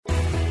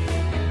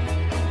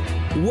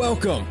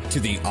Welcome to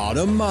the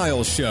Autumn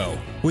Miles Show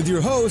with your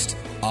host,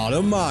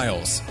 Autumn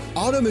Miles.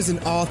 Autumn is an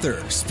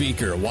author,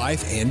 speaker,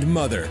 wife, and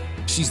mother.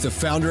 She's the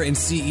founder and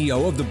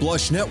CEO of the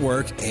Blush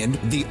Network and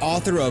the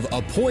author of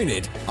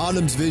Appointed.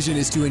 Autumn's vision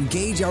is to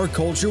engage our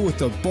culture with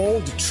the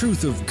bold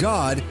truth of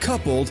God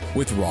coupled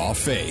with raw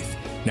faith.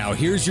 Now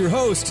here's your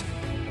host,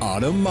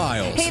 Autumn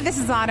Miles. Hey, this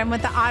is Autumn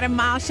with the Autumn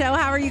Miles Show.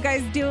 How are you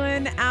guys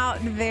doing out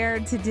there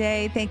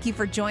today? Thank you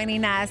for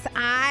joining us.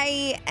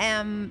 I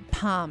am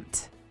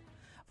pumped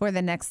for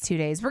the next 2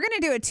 days. We're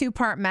going to do a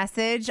two-part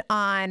message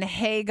on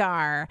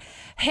Hagar.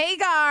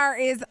 Hagar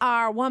is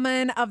our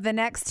woman of the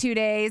next 2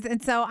 days.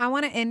 And so I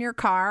want to in your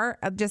car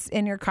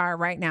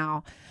right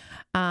now.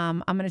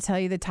 I'm going to tell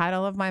you the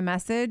title of my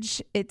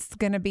message. It's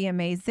going to be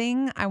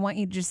amazing. I want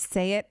you to just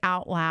say it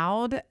out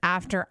loud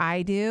after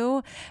I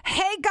do.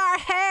 Hagar,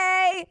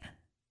 hey!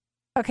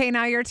 Okay,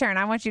 now your turn.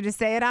 I want you to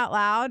say it out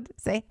loud.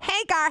 Say,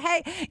 Hagar,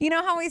 hey. You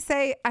know how we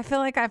say, I feel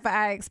like if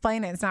I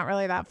explain it, it's not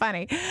really that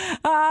funny.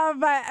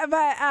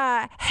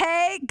 But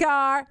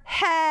Hagar,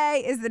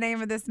 hey is the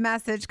name of this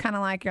message. Kind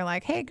of like you're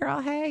like, hey,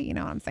 girl, hey. You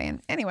know what I'm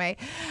saying? Anyway,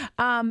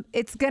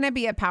 it's going to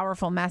be a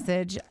powerful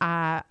message.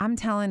 I'm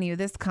telling you,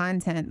 this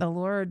content, the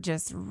Lord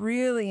just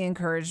really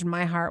encouraged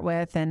my heart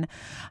with. And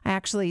I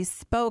actually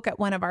spoke at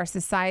one of our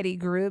society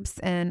groups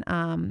and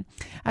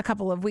a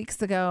couple of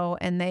weeks ago,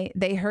 and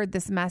they heard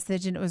this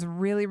message. And it was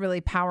really, really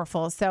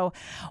powerful. So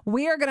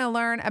we are going to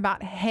learn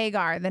about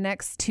Hagar the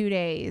next 2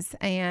 days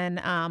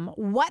and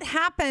what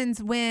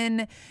happens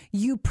when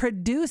you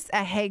produce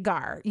a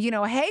Hagar. You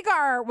know,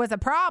 Hagar was a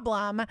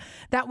problem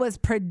that was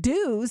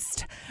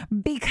produced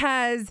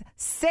because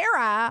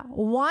Sarah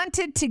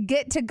wanted to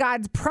get to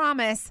God's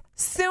promise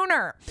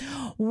sooner.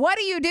 What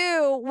do you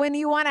do when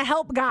you want to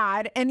help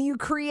God and you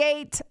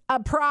create a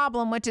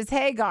problem, which is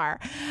Hagar?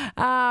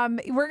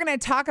 We're going to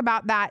talk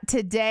about that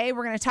today.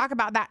 We're going to talk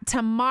about that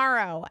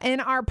tomorrow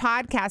in our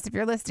podcast. If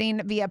you're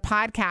listening via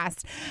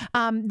podcast,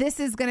 this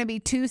is going to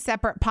be two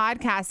separate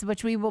podcasts,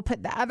 which we will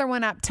put the other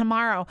one up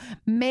tomorrow.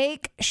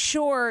 Make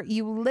sure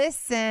you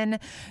listen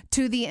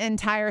to the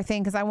entire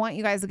thing because I want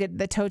you guys to get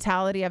the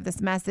totality of this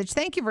message.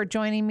 Thank you for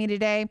joining me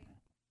today.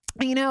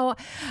 You know,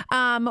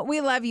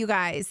 we love you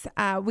guys.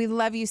 We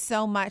love you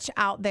so much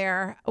out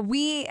there.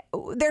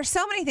 There's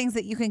so many things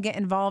that you can get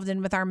involved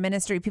in with our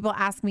ministry. People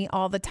ask me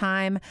all the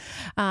time,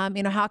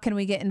 how can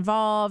we get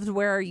involved?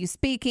 Where are you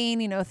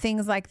speaking? You know,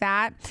 things like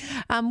that.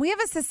 We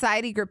have a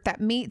society group that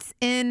meets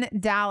in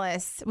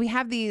Dallas. We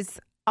have these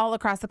all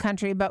across the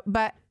country,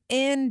 but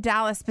in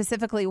Dallas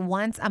specifically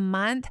once a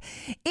month.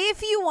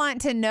 If you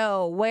want to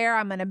know where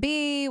I'm going to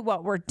be,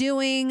 what we're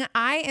doing,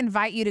 I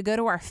invite you to go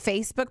to our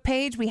Facebook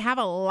page. We have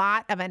a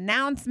lot of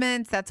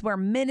announcements. That's where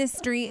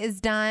ministry is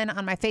done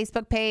on my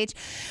Facebook page,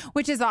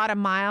 which is Autumn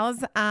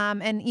Miles.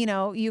 And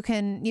you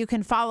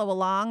can follow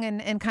along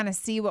and kind of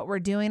see what we're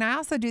doing. I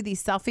also do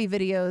these selfie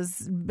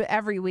videos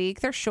every week.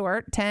 They're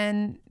short,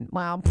 10,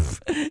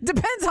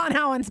 depends on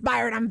how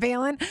inspired I'm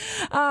feeling.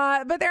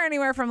 But they're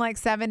anywhere from like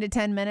 7 to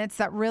 10 minutes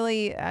that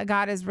really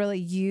God has really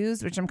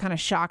used, which I'm kind of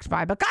shocked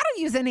by. But God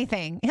will use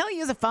anything. He'll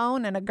use a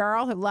phone and a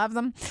girl who loves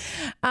them.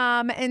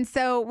 And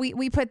so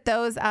we put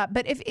those up.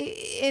 But if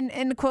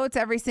in quotes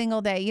every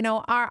single day, you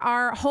know,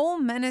 our whole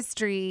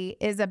ministry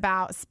is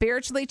about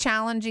spiritually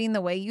challenging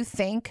the way you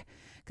think,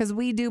 because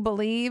we do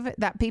believe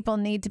that people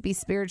need to be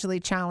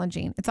spiritually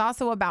challenging. It's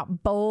also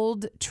about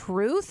bold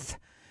truth.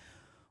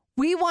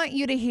 We want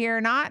you to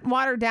hear not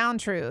watered down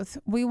truth.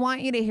 We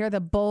want you to hear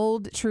the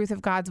bold truth of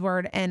God's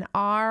word, and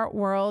our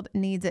world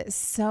needs it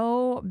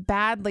so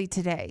badly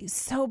today.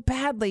 So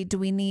badly do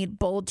we need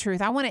bold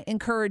truth. I want to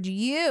encourage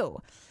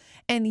you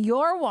in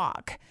your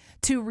walk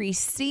to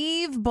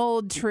receive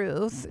bold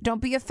truth.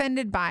 Don't be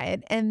offended by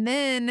it. And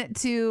then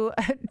to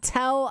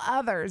tell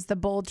others the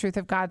bold truth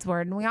of God's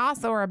word. And we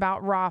also are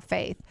about raw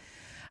faith.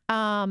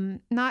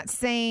 Not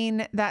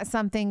saying that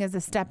something is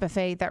a step of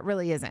faith that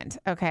really isn't,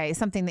 okay?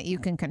 Something that you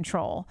can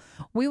control.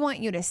 We want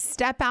you to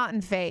step out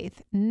in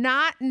faith,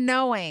 not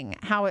knowing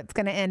how it's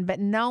going to end, but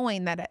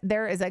knowing that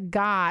there is a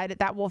God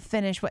that will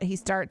finish what he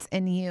starts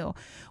in you.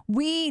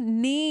 We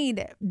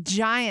need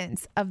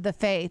giants of the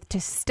faith to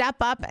step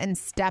up and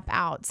step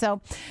out. So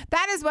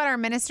that is what our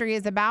ministry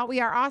is about. We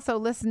are also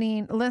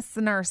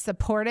listener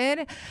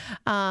supported.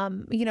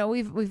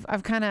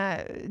 I've kind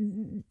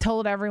of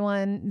told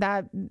everyone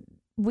that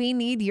we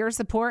need your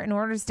support in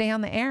order to stay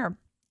on the air.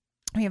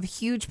 We have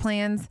huge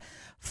plans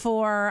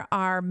for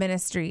our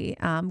ministry.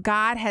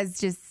 God has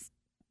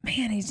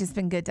he's just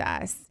been good to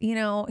us. You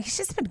know, he's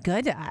just been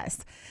good to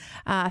us.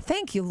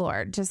 Thank you,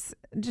 Lord. Just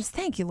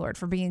thank you, Lord,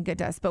 for being good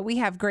to us. But we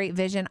have great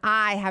vision.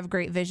 I have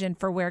great vision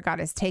for where God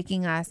is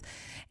taking us.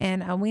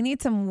 And we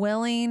need some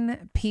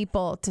willing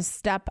people to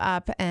step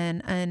up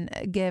and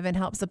give and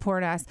help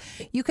support us.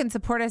 You can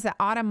support us at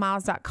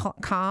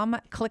autumnmiles.com.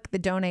 Click the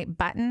donate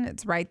button.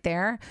 It's right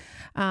there.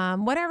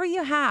 Whatever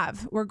you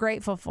have, we're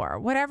grateful for.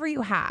 Whatever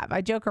you have.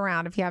 I joke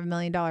around. If you have $1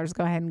 million,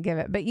 go ahead and give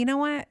it. But you know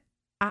what?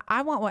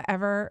 I want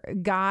whatever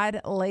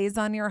God lays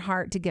on your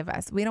heart to give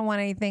us. We don't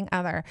want anything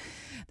other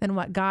than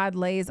what God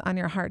lays on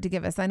your heart to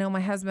give us. I know my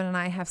husband and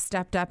I have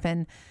stepped up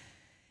and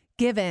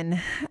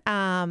given,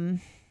 and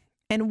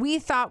we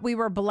thought we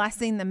were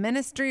blessing the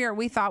ministry, or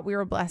we thought we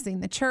were blessing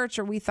the church,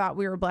 or we thought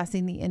we were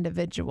blessing the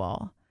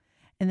individual.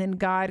 And then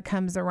God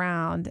comes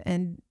around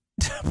and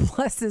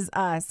blesses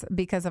us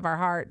because of our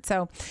heart.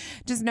 So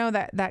just know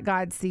that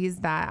God sees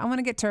that. I want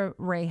to get to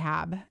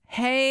Rahab.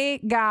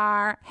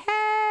 Hagar,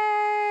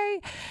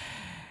 hey,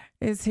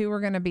 is who we're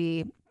going to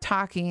be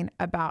talking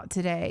about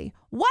today.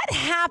 What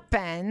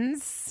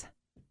happens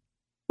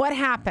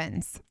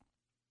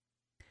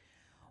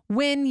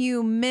when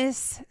you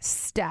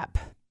misstep?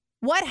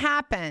 What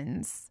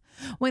happens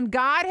when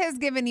God has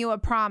given you a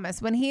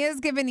promise, when he has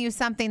given you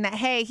something that,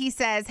 hey, he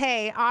says,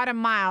 hey, Autumn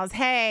Miles,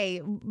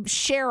 hey,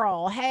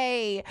 Cheryl,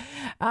 hey,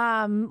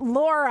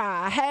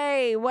 Laura,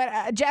 hey,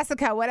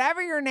 Jessica,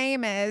 whatever your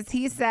name is,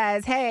 he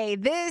says, hey,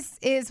 this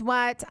is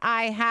what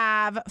I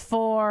have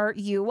for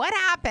you. What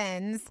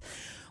happens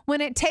when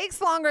it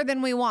takes longer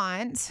than we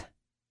want?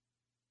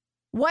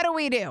 What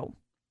do?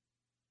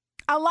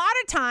 A lot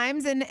of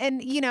times,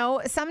 and you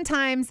know,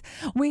 sometimes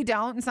we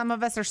don't, and some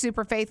of us are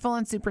super faithful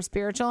and super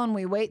spiritual, and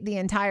we wait the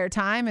entire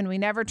time, and we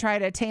never try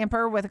to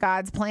tamper with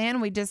God's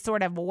plan. We just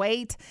sort of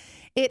wait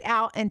it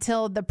out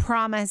until the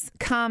promise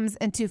comes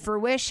into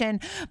fruition.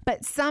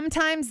 But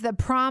sometimes the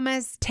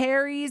promise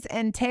tarries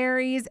and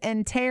tarries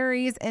and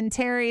tarries and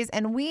tarries,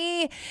 and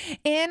we,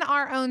 in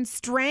our own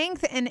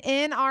strength and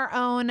in our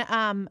own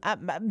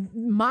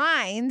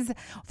minds,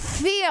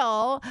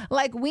 feel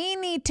like we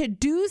need to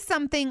do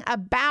something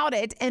about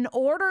it in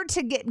order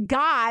to get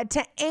God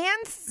to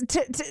answer,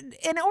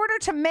 in order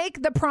to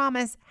make the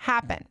promise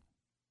happen.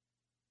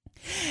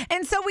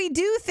 And so we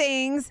do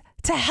things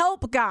to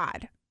help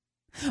God.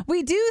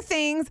 We do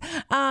things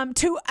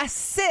to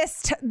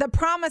assist the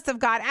promise of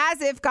God,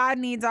 as if God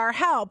needs our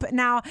help.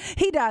 Now,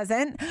 he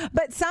doesn't,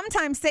 but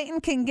sometimes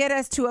Satan can get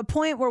us to a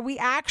point where we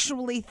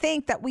actually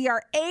think that we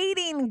are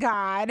aiding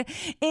God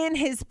in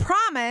his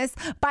promise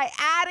by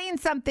adding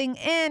something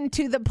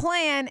into the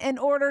plan in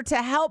order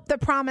to help the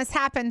promise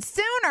happen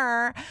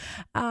sooner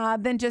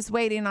than just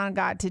waiting on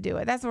God to do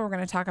it. That's what we're going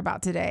to talk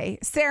about today.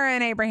 Sarah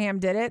and Abraham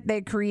did it.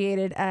 They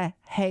created a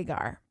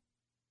Hagar.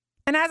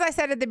 And as I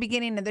said at the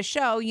beginning of the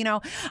show, you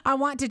know, I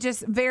want to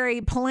just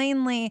very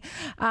plainly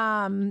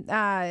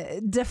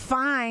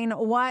define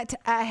what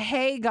a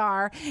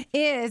Hagar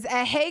is.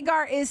 A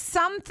Hagar is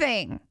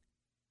something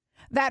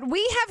that we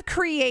have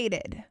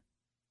created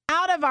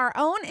out of our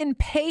own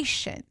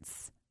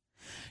impatience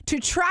to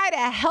try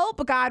to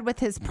help God with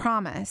his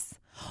promise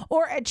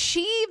or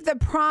achieve the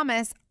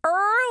promise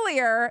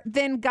earlier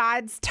than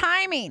God's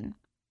timing.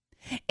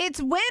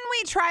 It's when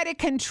we try to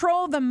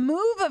control the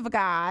move of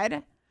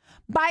God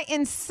by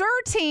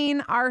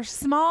inserting our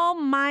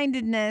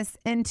small-mindedness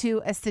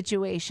into a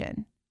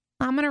situation.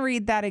 I'm going to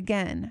read that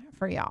again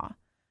for y'all.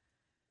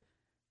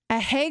 A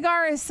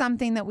Hagar is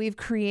something that we've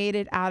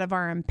created out of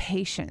our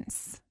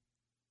impatience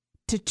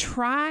to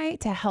try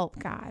to help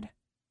God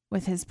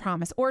with his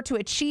promise or to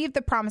achieve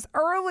the promise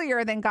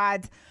earlier than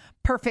God's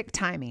perfect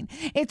timing.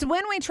 It's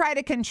when we try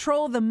to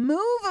control the move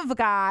of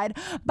God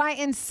by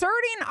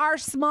inserting our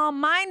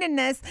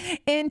small-mindedness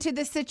into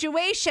the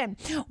situation.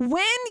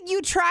 When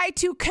you try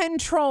to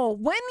control,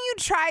 when you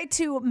try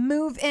to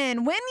move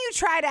in, when you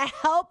try to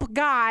help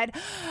God,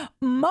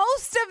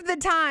 most of the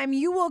time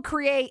you will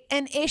create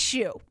an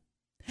issue.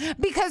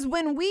 Because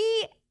when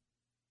we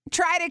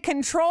try to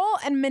control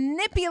and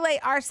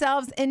manipulate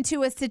ourselves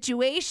into a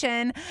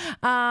situation,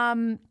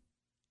 not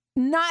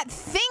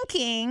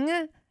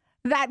thinking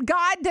that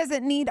God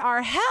doesn't need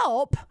our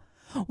help,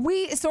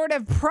 we sort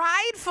of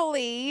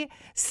pridefully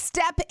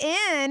step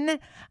in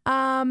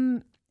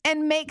and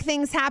make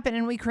things happen,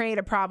 and we create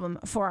a problem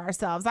for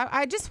ourselves.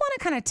 I just want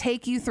to kind of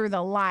take you through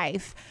the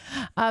life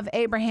of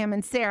Abraham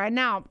and Sarah.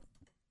 Now,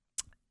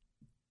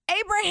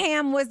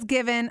 Abraham was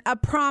given a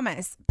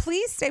promise.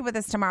 Please stay with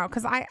us tomorrow,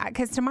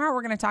 because tomorrow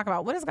we're going to talk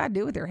about, what does God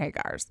do with your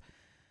Hagars?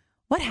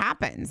 What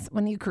happens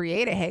when you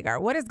create a Hagar?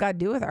 What does God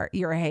do with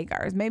your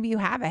Hagars? Maybe you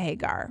have a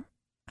Hagar.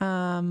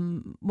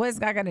 What is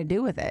God going to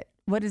do with it?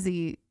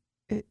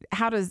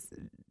 How does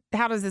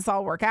this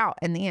all work out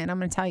in the end? I'm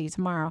going to tell you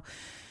tomorrow.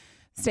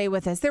 Stay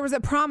with us. There was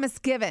a promise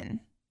given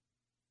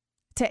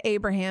to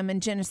Abraham in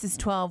Genesis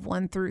 12,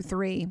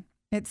 1-3.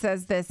 It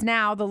says this: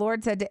 Now the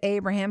Lord said to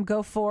Abraham,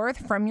 go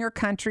forth from your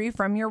country,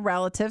 from your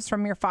relatives,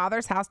 from your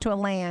father's house to a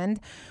land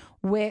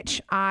which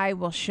I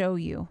will show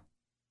you.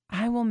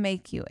 I will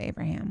make you,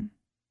 Abraham,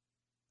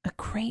 a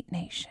great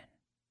nation.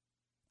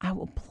 I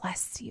will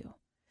bless you,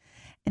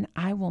 and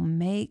I will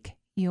make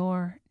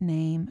your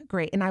name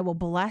great. And I will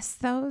bless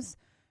those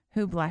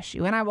who bless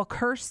you, and I will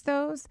curse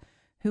those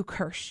who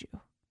curse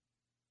you.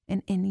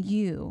 And in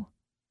you,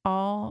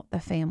 all the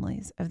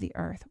families of the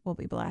earth will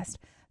be blessed.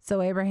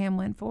 So Abraham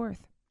went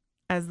forth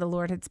as the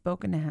Lord had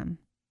spoken to him.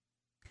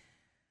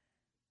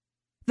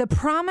 The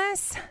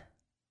promise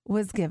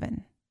was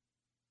given.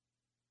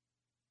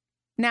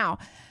 Now,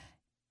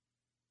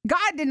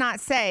 God did not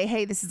say,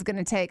 hey, this is going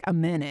to take a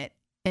minute.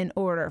 in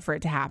order for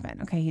it to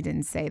happen. Okay, he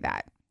didn't say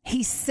that.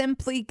 He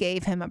simply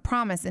gave him a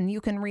promise. And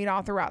you can read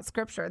all throughout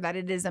Scripture that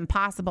it is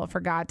impossible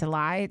for God to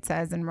lie. It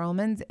says in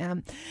Romans,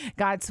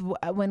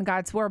 when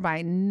God swore by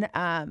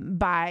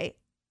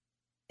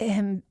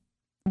him,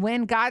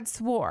 when God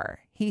swore,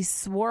 he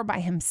swore by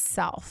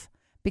himself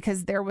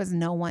because there was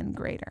no one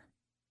greater.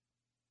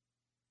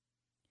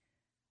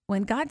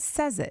 When God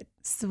says it,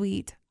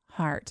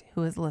 sweetheart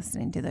who is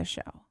listening to this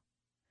show,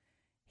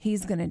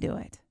 he's going to do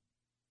it.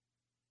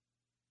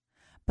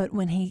 But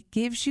when he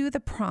gives you the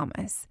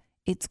promise,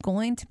 it's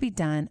going to be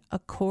done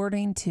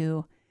according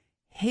to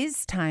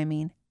his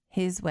timing,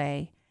 his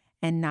way,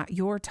 and not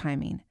your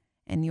timing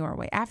and your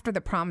way. After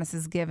the promise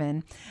is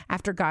given,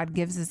 after God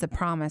gives us a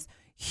promise,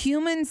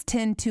 humans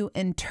tend to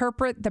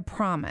interpret the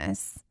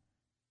promise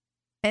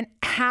and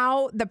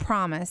how the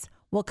promise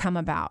will come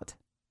about,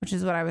 which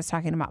is what I was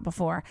talking about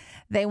before.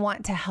 They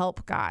want to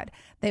help God.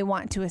 They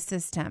want to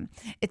assist him.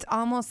 It's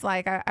almost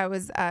like I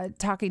was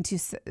talking to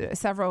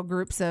several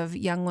groups of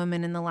young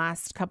women in the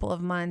last couple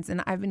of months,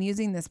 and I've been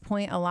using this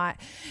point a lot.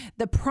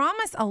 The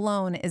promise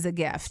alone is a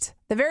gift.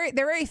 The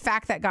very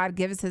fact that God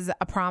gives us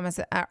a promise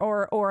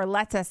or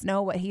lets us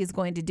know what he's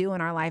going to do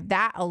in our life,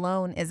 that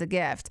alone is a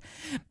gift.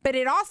 But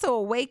it also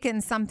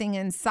awakens something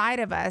inside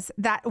of us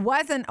that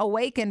wasn't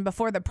awakened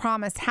before the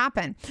promise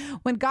happened.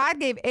 When God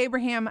gave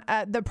Abraham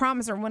the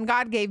promise, or when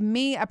God gave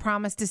me a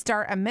promise to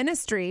start a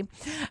ministry,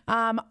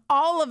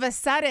 all of a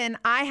sudden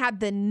I had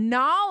the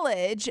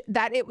knowledge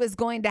that it was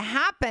going to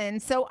happen.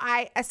 So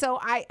I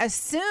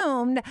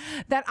assumed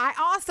that I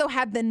also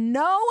had the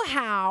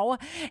know-how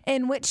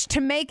in which to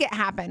make it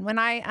happen. When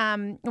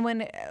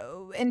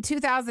in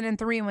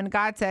 2003, when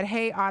God said,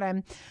 "Hey,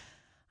 Autumn,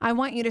 I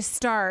want you to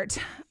start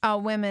a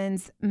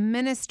women's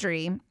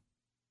ministry,"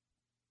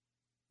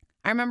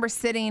 I remember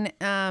sitting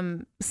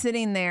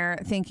there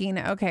thinking,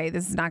 okay,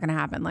 this is not going to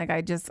happen. Like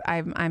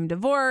I'm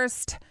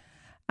divorced.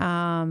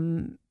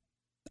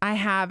 I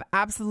have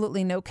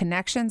absolutely no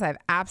connections. I have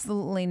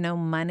absolutely no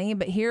money.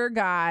 But here,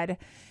 God,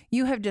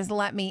 you have just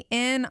let me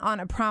in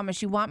on a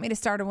promise. You want me to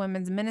start a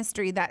women's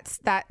ministry that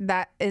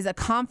is a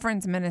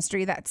conference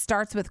ministry that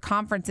starts with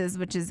conferences,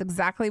 which is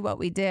exactly what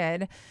we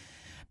did.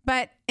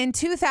 But in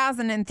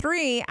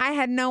 2003, I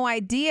had no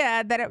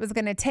idea that it was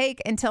going to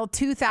take until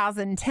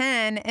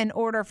 2010 in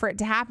order for it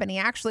to happen. He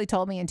actually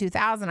told me in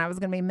 2000 I was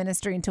going to be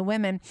ministering to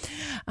women.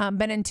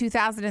 But in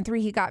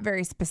 2003, he got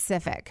very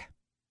specific.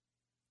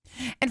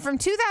 And from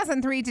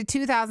 2003 to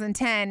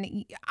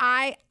 2010,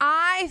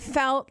 I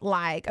felt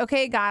like,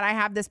 okay, God, I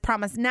have this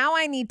promise. Now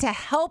I need to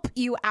help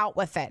you out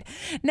with it.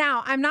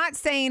 Now, I'm not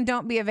saying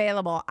don't be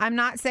available. I'm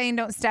not saying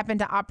don't step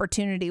into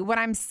opportunity. What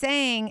I'm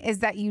saying is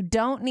that you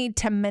don't need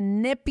to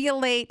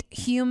manipulate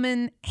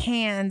human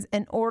hands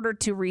in order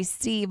to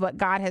receive what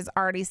God has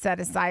already set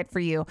aside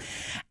for you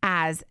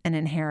as an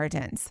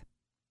inheritance.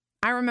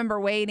 I remember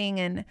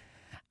waiting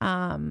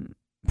and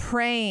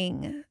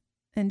praying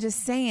and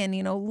just saying,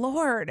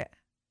 Lord,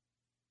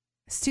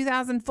 it's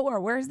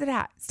 2004. Where's it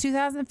at? It's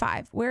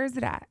 2005. Where is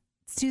it at?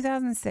 It's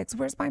 2006.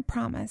 Where's my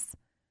promise?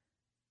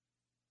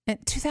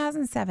 And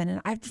 2007.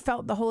 And I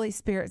felt the Holy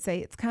Spirit say,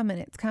 it's coming,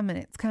 it's coming,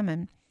 it's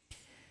coming.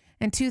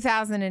 In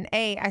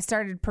 2008, I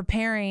started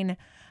preparing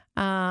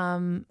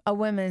a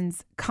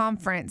women's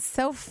conference.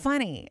 So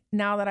funny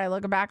now that I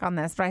look back on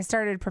this, but I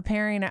started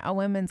preparing a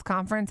women's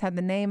conference, had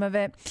the name of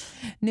it,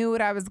 knew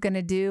what I was going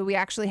to do. We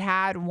actually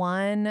had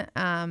one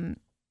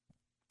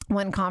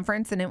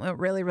conference and it went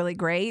really, really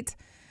great.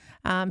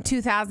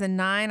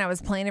 2009, I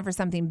was planning for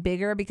something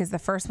bigger because the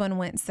first one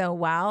went so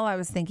well. I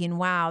was thinking,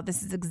 wow,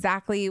 this is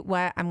exactly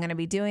what I'm going to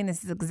be doing.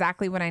 This is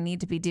exactly what I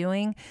need to be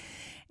doing.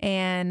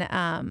 And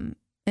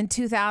in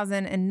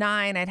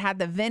 2009, I'd had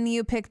the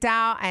venue picked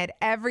out. I had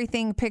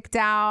everything picked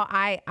out.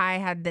 I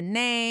had the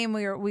name.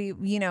 We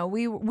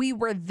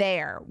were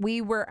there.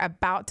 We were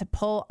about to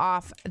pull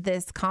off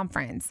this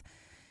conference.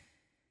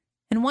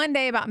 And one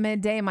day about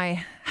midday,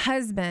 my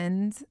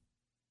husband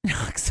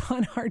knocks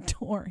on our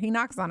door. He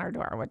knocks on our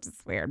door, which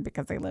is weird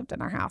because they lived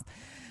in our house.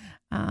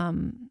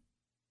 And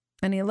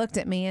he looked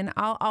at me, and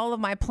all of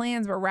my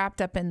plans were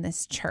wrapped up in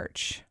this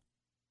church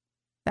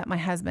that my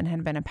husband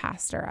had been a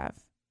pastor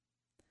of.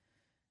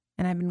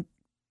 And I've been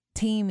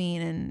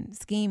teaming and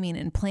scheming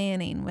and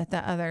planning with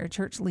the other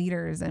church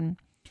leaders. And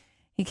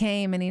he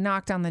came and he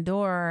knocked on the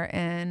door,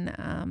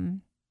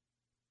 and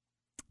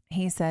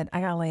he said,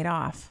 I got laid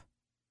off.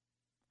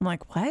 I'm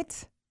like,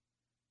 what?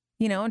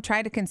 And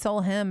try to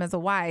console him as a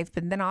wife.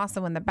 But then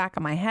also in the back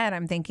of my head,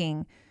 I'm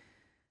thinking,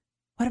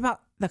 what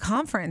about the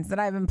conference that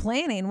I've been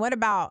planning? What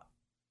about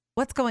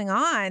what's going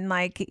on?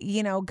 Like,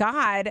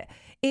 God,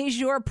 is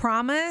your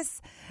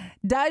promise?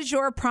 Does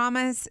your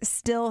promise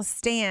still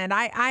stand?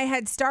 I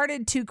had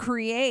started to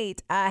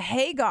create a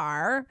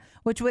Hagar,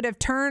 which would have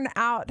turned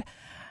out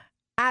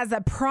as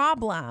a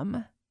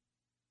problem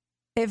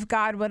if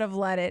God would have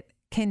let it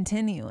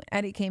continue.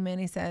 Eddie came in,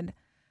 he said,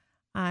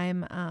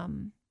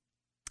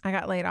 I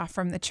got laid off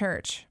from the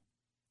church.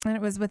 And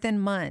it was within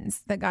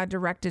months that God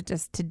directed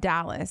us to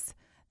Dallas.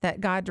 that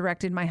God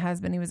directed my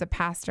husband. He was a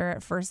pastor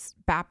at First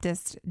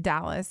Baptist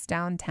Dallas,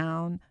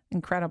 downtown,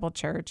 incredible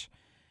church.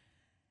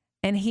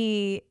 And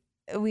we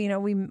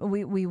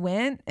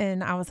went,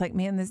 and I was like,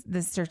 man,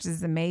 this church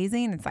is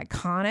amazing. It's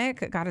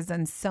iconic. God has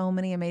done so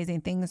many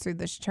amazing things through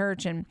this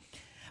church.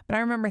 But I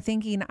remember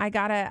thinking, I've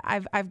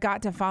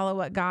got to follow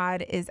what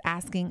God is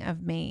asking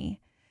of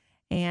me.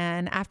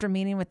 And after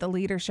meeting with the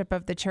leadership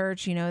of the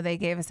church, they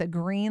gave us a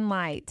green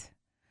light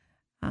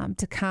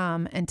to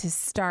come and to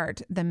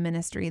start the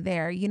ministry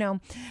there.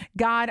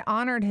 God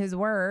honored his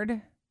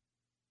word,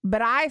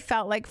 but I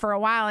felt like for a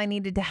while I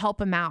needed to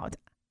help him out.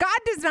 God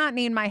does not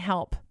need my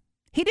help.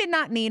 He did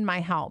not need my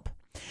help.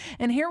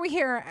 And here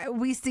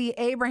we see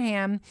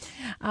Abraham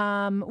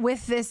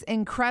with this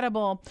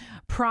incredible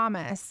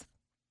promise.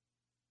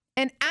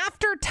 And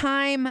after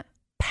time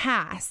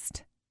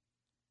passed,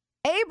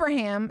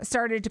 Abraham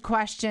started to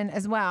question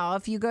as well.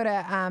 If you go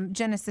to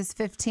Genesis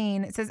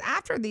 15, it says,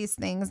 after these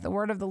things, the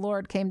word of the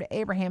Lord came to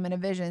Abraham in a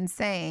vision,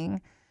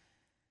 saying,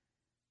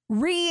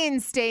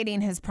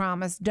 reinstating his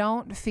promise,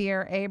 don't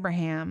fear,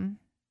 Abraham.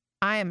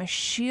 I am a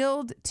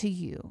shield to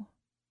you.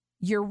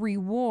 Your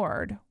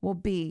reward will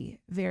be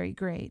very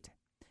great.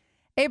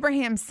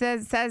 Abraham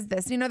says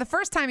this. The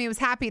first time he was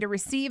happy to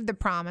receive the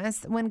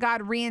promise, when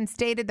God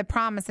reinstated the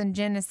promise in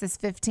Genesis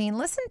 15,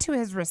 listen to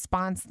his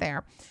response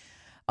there.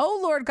 Oh,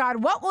 Lord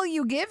God, what will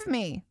you give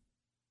me,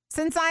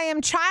 since I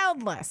am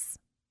childless?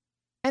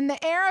 And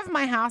the heir of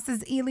my house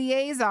is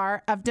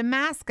Eliezer of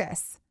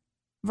Damascus.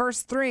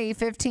 Verse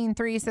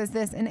 15:3 says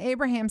this, and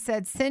Abraham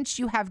said, since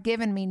you have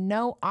given me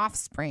no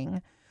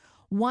offspring,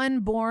 one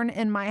born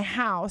in my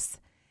house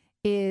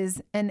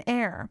is an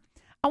heir.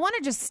 I want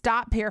to just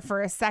stop here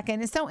for a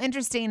second. It's so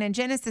interesting. In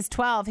Genesis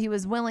 12, he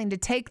was willing to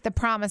take the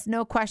promise,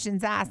 no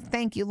questions asked.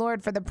 Thank you,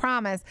 Lord, for the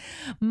promise.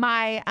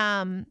 My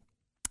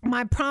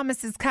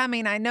promise is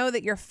coming. I know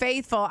that you're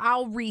faithful.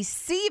 I'll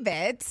receive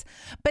it.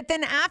 But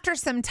then after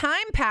some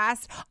time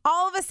passed,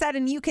 all of a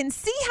sudden you can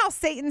see how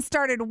Satan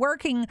started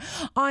working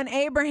on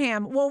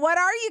Abraham. Well, what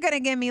are you going to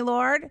give me,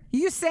 Lord?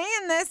 You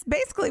saying this,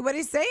 basically what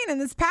he's saying in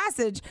this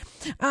passage.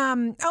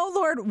 Oh,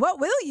 Lord, what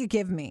will you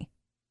give me?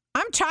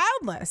 I'm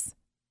childless.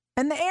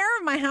 And the heir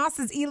of my house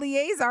is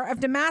Eliezer of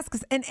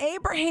Damascus. And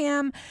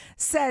Abraham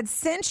said,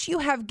 since you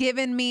have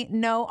given me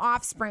no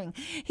offspring.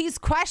 He's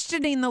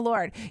questioning the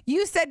Lord.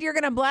 You said you're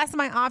going to bless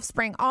my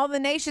offspring. All the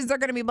nations are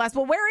going to be blessed.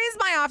 Well, where is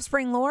my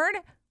offspring, Lord?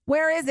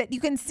 Where is it?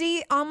 You can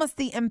see almost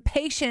the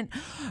impatience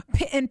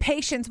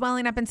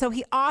welling up. And so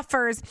he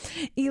offers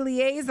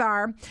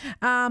Eliezer,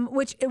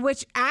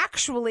 which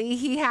actually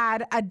he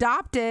had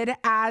adopted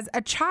as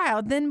a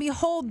child. Then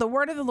behold, the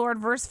word of the Lord,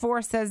 verse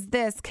 4 says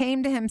this,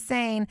 came to him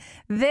saying,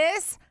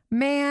 this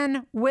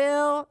man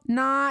will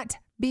not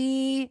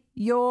be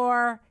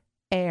your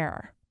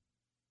heir,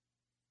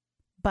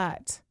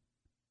 but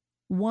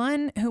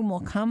one whom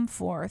will come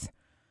forth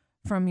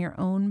from your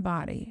own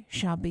body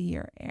shall be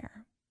your heir.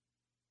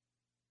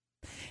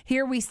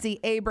 Here we see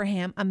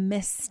Abraham, a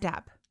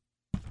misstep.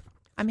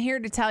 I'm here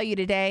to tell you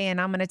today, and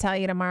I'm going to tell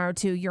you tomorrow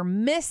too, your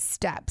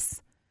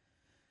missteps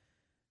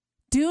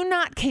do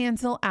not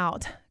cancel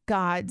out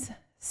God's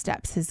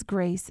steps. His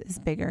grace is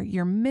bigger.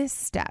 Your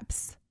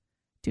missteps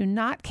do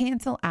not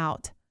cancel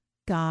out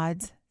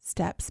God's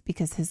steps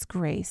because his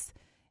grace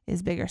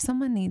is bigger.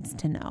 Someone needs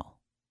to know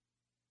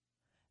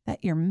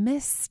that your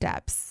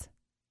missteps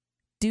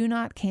do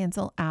not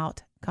cancel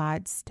out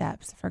God's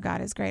steps, for God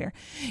is greater.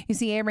 You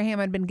see, Abraham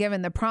had been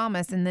given the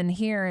promise, and then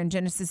here in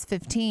Genesis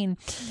 15,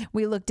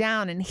 we look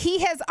down, and he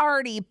has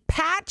already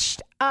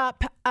patched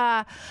up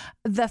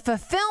the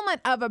fulfillment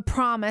of a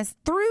promise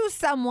through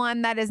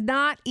someone that is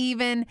not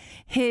even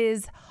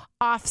his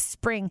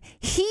offspring.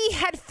 He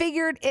had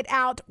figured it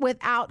out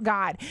without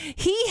God.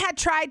 He had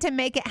tried to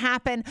make it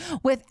happen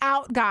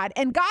without God.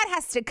 And God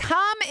has to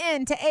come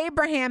into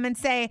Abraham and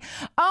say,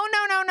 oh,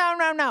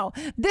 no.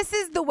 This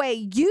is the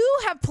way you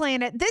have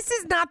planned it. This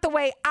is not the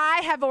way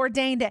I have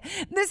ordained it.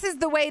 This is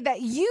the way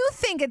that you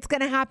think it's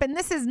going to happen.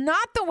 This is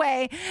not the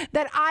way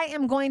that I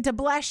am going to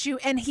bless you.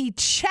 And he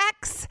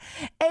checks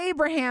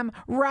Abraham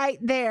right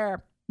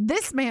there.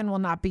 This man will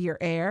not be your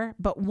heir,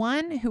 but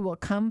one who will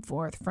come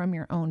forth from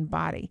your own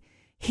body.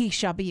 He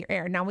shall be your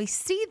heir. Now we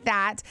see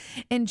that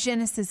in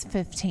Genesis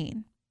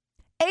 15.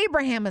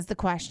 Abraham is the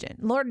question.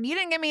 Lord, you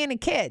didn't give me any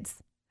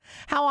kids.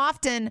 How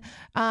often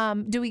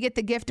do we get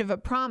the gift of a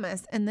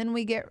promise and then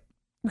we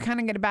kind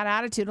of get a bad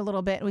attitude a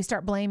little bit and we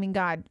start blaming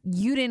God.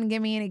 You didn't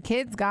give me any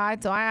kids,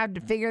 God, so I have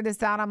to figure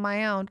this out on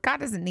my own. God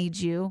doesn't need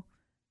you.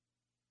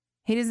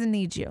 He doesn't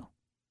need you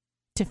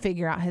to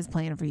figure out his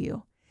plan for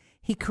you.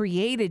 He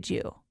created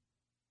you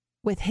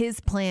with his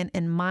plan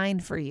in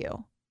mind for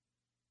you.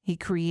 He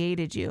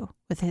created you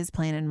with his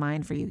plan in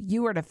mind for you.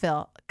 You are to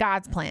fulfill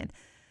God's plan.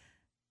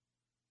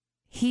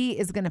 He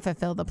is going to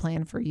fulfill the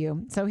plan for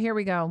you. So here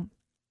we go.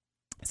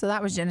 So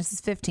that was Genesis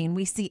 15.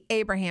 We see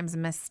Abraham's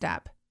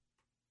misstep.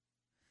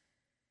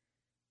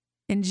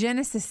 In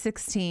Genesis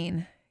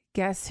 16,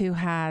 guess who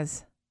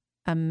has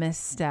a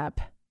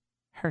misstep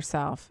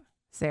herself?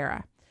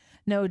 Sarah.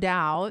 No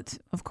doubt,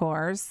 of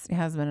course,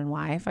 husband and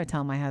wife. I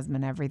tell my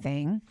husband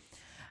everything.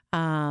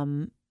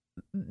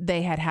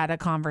 They had a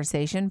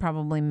conversation,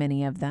 probably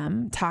many of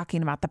them,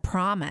 talking about the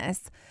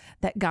promise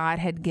that God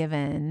had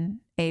given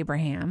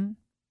Abraham.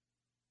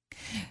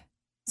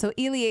 So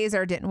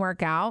Eliezer didn't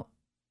work out.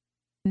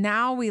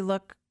 Now we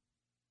look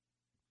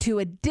to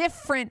a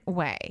different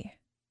way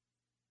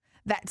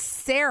that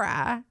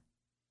Sarah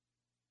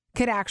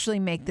could actually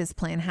make this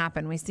plan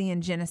happen. We see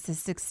in Genesis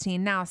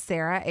 16, now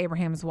Sarah,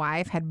 Abraham's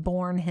wife, had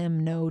borne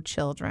him no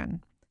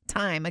children.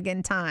 Time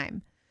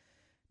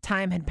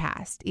had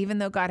passed. Even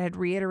though God had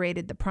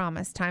reiterated the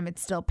promise, time had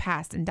still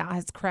passed and doubt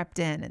has crept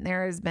in. And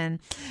there has been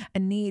a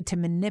need to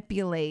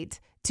manipulate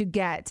to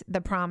get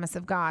the promise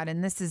of God.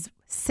 And this is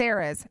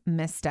Sarah's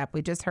misstep.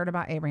 We just heard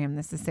about Abraham.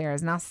 This is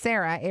Sarah's. Now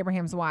Sarah,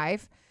 Abraham's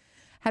wife,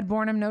 had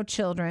borne him no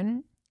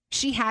children.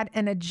 She had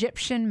an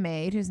Egyptian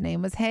maid whose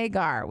name was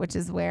Hagar, which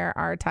is where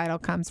our title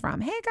comes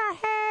from. Hagar,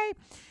 hey.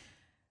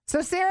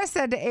 So Sarah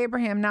said to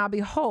Abraham, now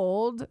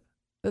behold,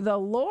 the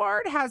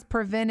Lord has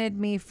prevented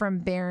me from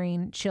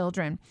bearing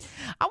children.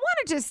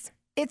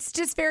 It's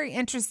just very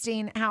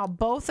interesting how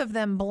both of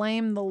them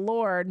blame the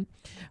Lord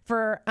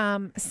for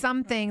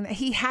something that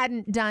he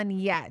hadn't done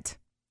yet.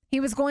 He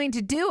was going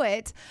to do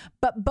it,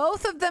 but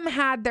both of them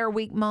had their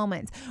weak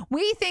moments.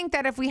 We think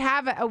that if we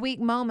have a weak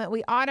moment,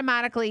 we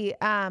automatically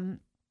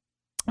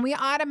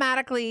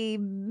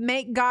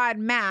make God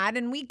mad,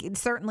 and we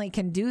certainly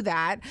can do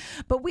that,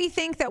 but we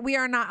think that we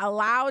are not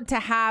allowed to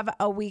have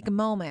a weak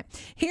moment.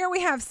 Here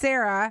we have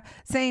Sarah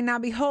saying, now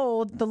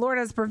behold, the Lord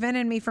has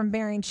prevented me from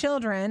bearing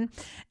children.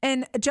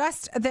 And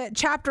just the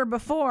chapter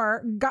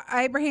before,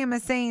 Abraham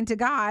is saying to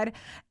God,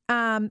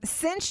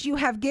 since you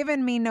have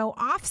given me no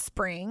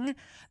offspring.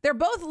 They're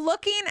both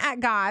looking at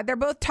God. They're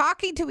both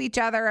talking to each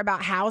other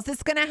about how's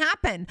this going to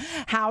happen?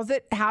 How's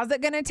it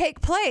going to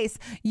take place?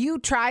 You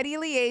tried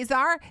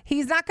Eliezer.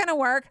 He's not going to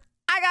work.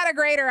 I got a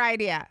greater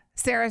idea,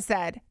 Sarah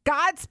said.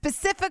 God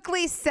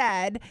specifically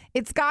said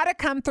it's got to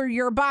come through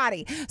your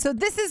body. So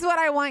this is what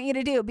I want you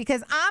to do,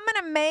 because I'm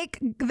going to make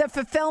the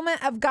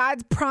fulfillment of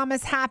God's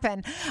promise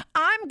happen.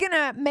 I'm going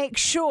to make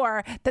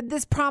sure that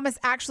this promise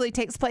actually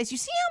takes place. You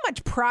see how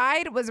much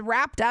pride was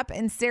wrapped up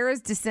in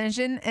Sarah's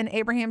decision and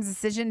Abraham's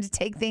decision to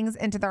take things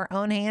into their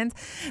own hands?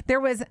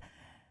 There was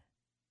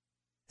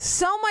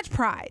so much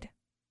pride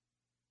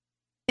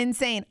in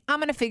saying, I'm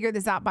going to figure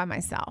this out by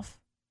myself.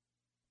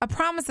 A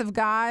promise of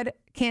God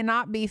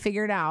cannot be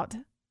figured out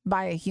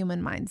by a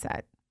human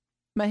mindset.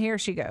 But here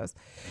she goes.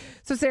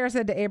 So Sarah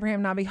said to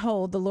Abraham, now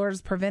behold, the Lord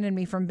has prevented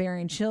me from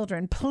bearing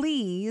children.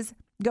 Please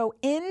go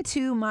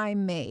into my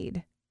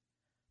maid.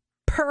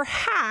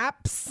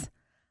 Perhaps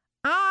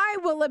I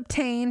will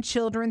obtain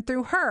children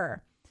through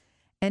her.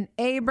 And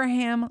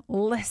Abraham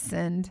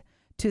listened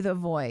to the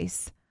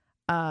voice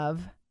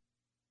of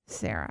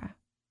Sarah.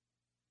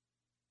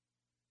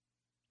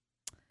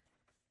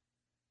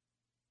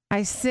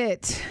 I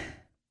sit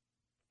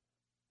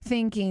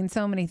thinking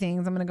so many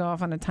things. I'm going to go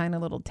off on a tiny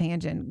little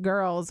tangent.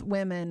 Girls,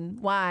 women,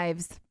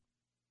 wives,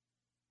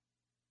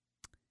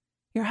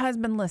 your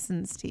husband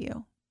listens to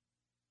you.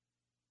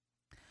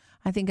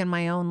 I think in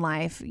my own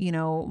life,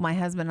 my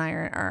husband and I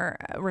are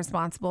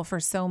responsible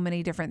for so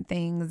many different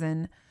things.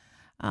 And,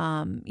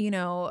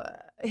 he'll,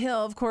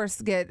 of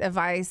course, get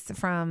advice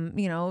from,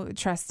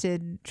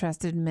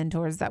 trusted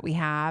mentors that we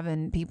have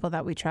and people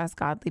that we trust,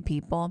 godly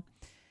people.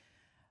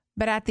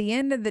 But at the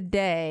end of the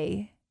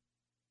day,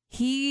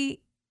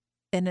 he,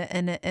 in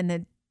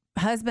a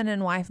husband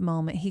and wife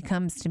moment, he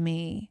comes to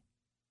me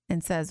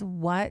and says,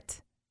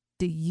 what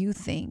do you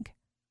think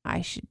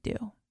I should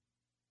do?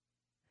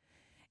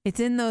 It's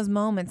in those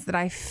moments that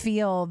I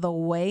feel the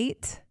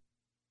weight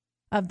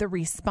of the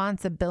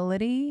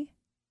responsibility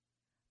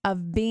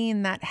of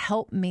being that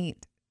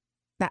helpmate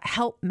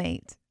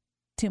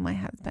to my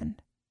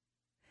husband.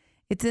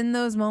 It's in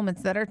those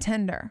moments that are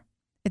tender.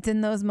 It's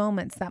in those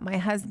moments that my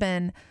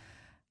husband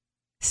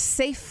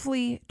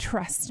safely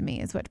trusts me,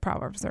 is what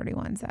Proverbs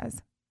 31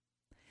 says.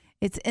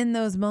 It's in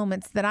those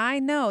moments that I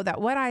know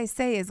that what I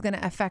say is going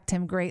to affect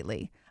him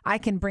greatly. I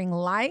can bring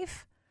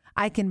life.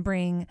 I can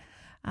bring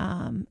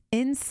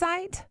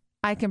insight.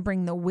 I can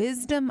bring the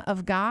wisdom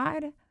of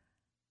God.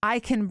 I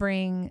can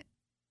bring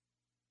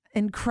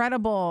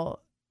incredible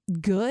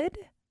good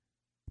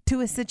to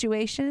a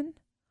situation,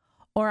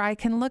 or I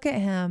can look at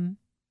him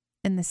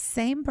in the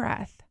same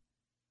breath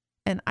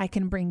and I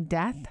can bring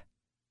death.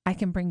 I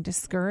can bring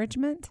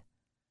discouragement.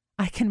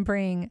 I can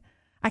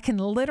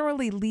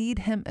literally lead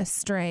him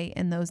astray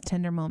in those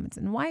tender moments.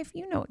 And wife,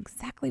 you know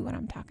exactly what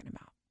I'm talking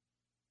about.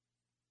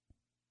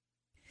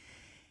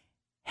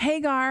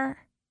 Hagar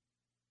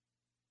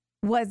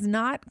was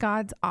not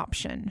God's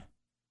option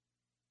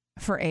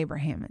for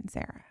Abraham and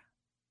Sarah.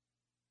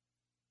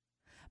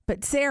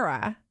 But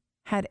Sarah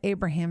had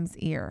Abraham's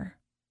ear.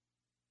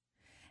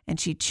 And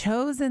she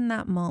chose in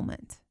that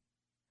moment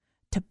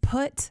to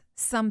put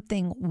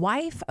something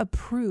wife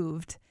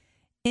approved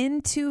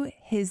into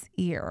his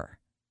ear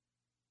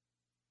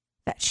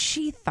that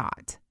she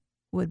thought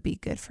would be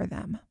good for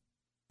them.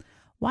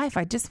 Wife,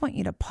 I just want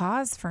you to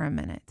pause for a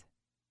minute.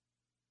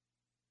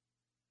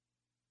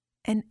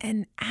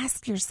 And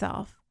ask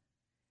yourself,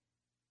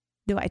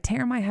 do I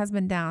tear my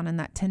husband down in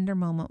that tender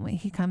moment when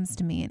he comes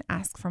to me and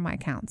asks for my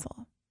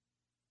counsel?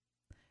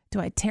 Do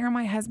I tear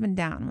my husband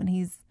down when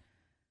he's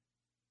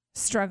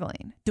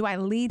struggling? Do I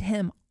lead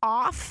him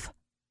off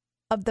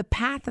of the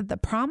path of the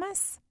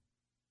promise?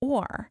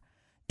 Or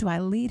do I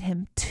lead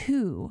him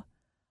to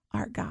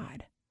our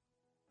God?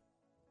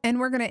 And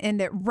we're going to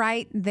end it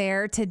right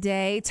there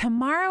today.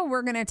 Tomorrow,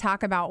 we're going to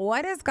talk about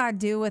what does God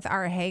do with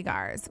our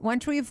Hagars?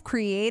 Once we've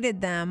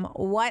created them,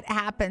 what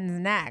happens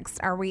next?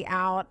 Are we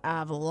out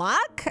of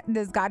luck?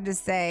 Does God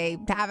just say,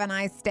 have a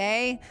nice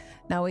day?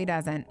 No, he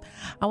doesn't.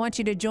 I want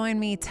you to join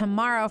me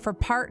tomorrow for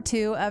part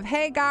 2 of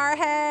HAGAR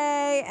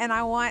HEY. And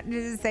I want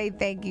to say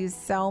thank you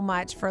so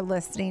much for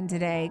listening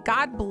today.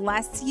 God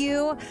bless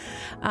you.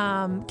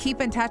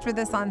 Keep in touch with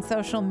us on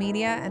social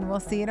media, and we'll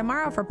see you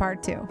tomorrow for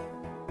part 2.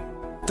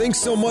 Thanks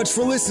so much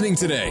for listening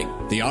today.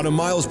 The Autumn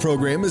Miles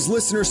program is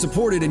listener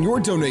supported, and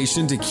your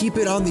donation to keep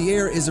it on the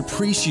air is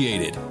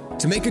appreciated.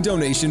 To make a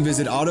donation,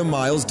 visit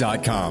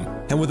autumnmiles.com.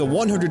 And with a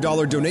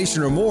 $100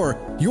 donation or more,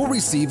 you'll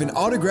receive an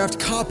autographed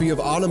copy of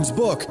Autumn's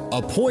book,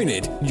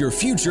 Appointed, Your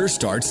Future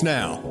Starts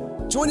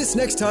Now. Join us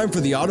next time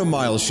for the Autumn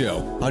Miles Show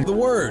on The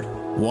Word,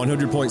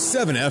 100.7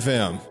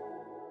 FM.